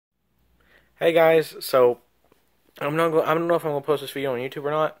Hey guys, so I don't know if I'm gonna post this video on YouTube or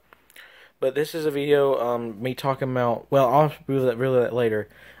not, but this is a video me talking about. Well, I'll reveal that later.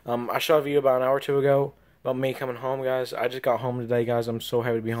 I shot a video about an hour or two ago about me coming home, guys. I just got home today, guys. I'm so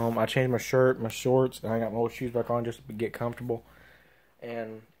happy to be home. I changed my shirt, my shorts, and I got my old shoes back on just to get comfortable.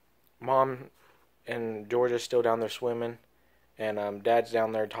 And Mom and Georgia's still down there swimming, and Dad's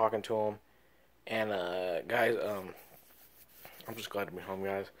down there talking to him. And guys, I'm just glad to be home,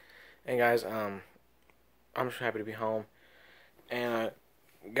 guys. And guys, I'm just happy to be home. And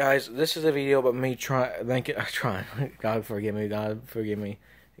guys, this is a video about me trying. God forgive me. God forgive me.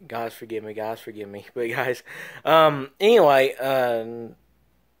 God forgive me. God forgive me. But guys, anyway,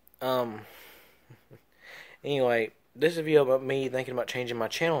 anyway, this is a video about me thinking about changing my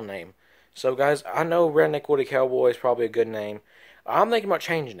channel name. So guys, I know Redneck Woody Cowboy is probably a good name. I'm thinking about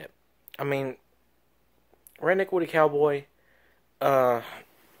changing it. I mean, Redneck Woody Cowboy.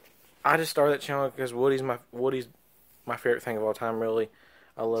 I just started that channel because Woody's my favorite thing of all time. Really,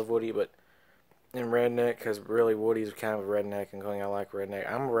 I love Woody, but in redneck because really Woody's kind of a redneck and going I like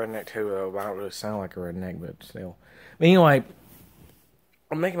redneck. I'm a redneck too though, but I don't really sound like a redneck, but still. But anyway,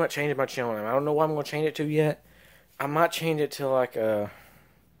 I'm thinking about changing my channel name. I don't know what I'm gonna change it to yet. I might change it to like a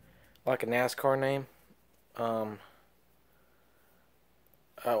NASCAR name,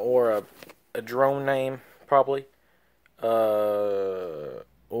 or a drone name probably.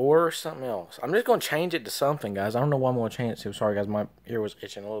 Or something else. I'm just going to change it to something, guys. I don't know what I'm going to change it to. Sorry, guys. My ear was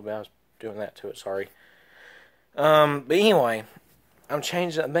itching a little bit. I was doing that to it. Sorry. But anyway, I'm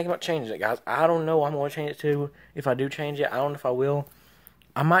thinking about changing it, guys. I don't know what I'm going to change it to. If I do change it, I don't know if I will.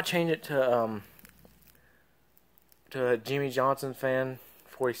 I might change it to Jimmy Johnson fan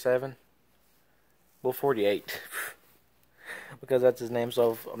 47. Well, 48. Because that's his name.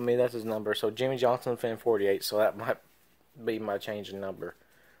 So, I mean, that's his number. So, Jimmy Johnson fan 48. So, that might be my change in number.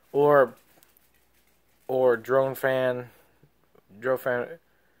 Or drone fan 7,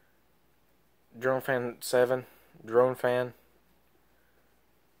 drone fan.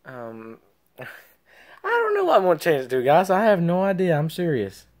 I don't know what I'm gonna change it to, guys. I have no idea. I'm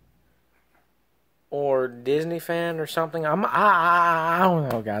serious. Or Disney fan or something. I don't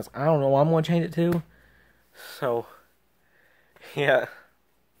know, guys. I don't know what I'm gonna change it to. So yeah.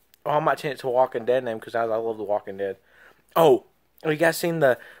 Oh, I might change it to Walking Dead name because I love The Walking Dead. Oh, you guys seen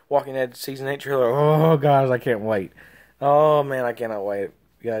the Walking Dead Season 8 trailer? Oh, guys, I can't wait. Oh, man, I cannot wait.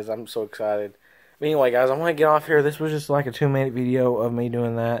 Guys, I'm so excited. But anyway, guys, I want to get off here. This was just like a 2-minute video of me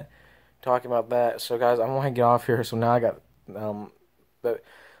doing that, talking about that. So, guys, I want to get off here. So, now I got, the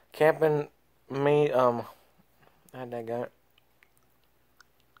camping, me, how'd that go?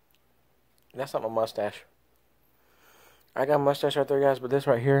 That's not my mustache. I got a mustache right there, guys, but this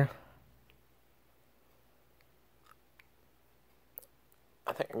right here,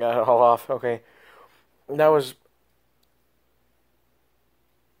 I think I got it all off. Okay. That was...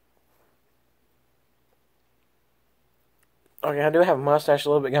 Okay, I do have a mustache a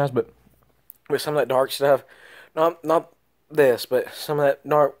little bit, guys, but with some of that dark stuff, not this, but some of that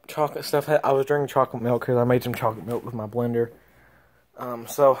dark chocolate stuff, I was drinking chocolate milk because I made some chocolate milk with my blender.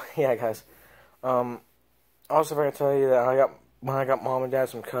 So, yeah, guys. Also, if I can tell you that I got Mom and Dad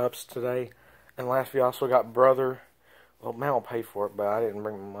some cups today, and last week I also got Brother... Well, man, I'll pay for it, but I didn't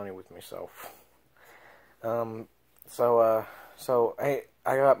bring my money with me, so. So, hey,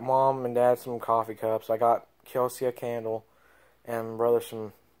 I got Mom and Dad some coffee cups. I got Kelsey a candle, and Brother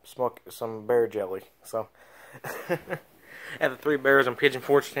some bear jelly. So, and the 3 bears in Pigeon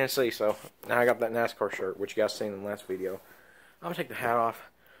Forge, Tennessee. So, now I got that NASCAR shirt, which you guys seen in the last video. I'm gonna take the hat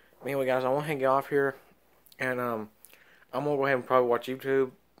off. Anyway, guys, I want to hang off here, and I'm gonna go ahead and probably watch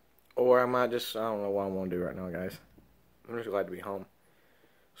YouTube, or I might just, I don't know what I'm gonna do right now, guys. I'm just glad to be home.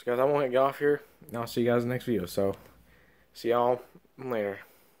 So, guys, I want to get off here, and I'll see you guys in the next video. So, see y'all later.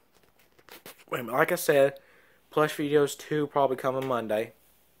 Wait a minute, like I said, plush videos 2 probably coming Monday.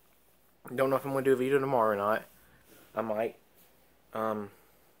 Don't know if I'm going to do a video tomorrow or not. I might.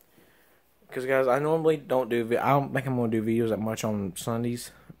 Because, guys, I normally don't do... I don't think I'm going to do videos that much on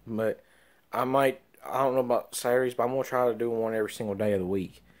Sundays. But I might... I don't know about Saturdays, but I'm going to try to do one every single day of the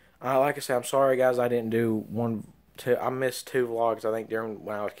week. Like I said, I'm sorry, guys, I didn't do one... I missed 2 vlogs, I think, during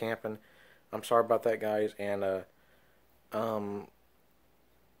when I was camping. I'm sorry about that, guys, and I'm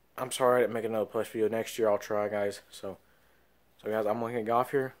sorry I didn't make another plush video. Next year I'll try, guys. So guys, I'm gonna get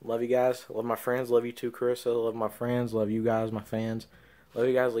off here. Love you guys. Love my friends. Love you too, Carissa. Love my friends. Love you guys, my fans. Love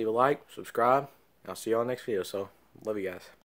you guys. Leave a like, subscribe. I'll see y'all next video. So love you guys.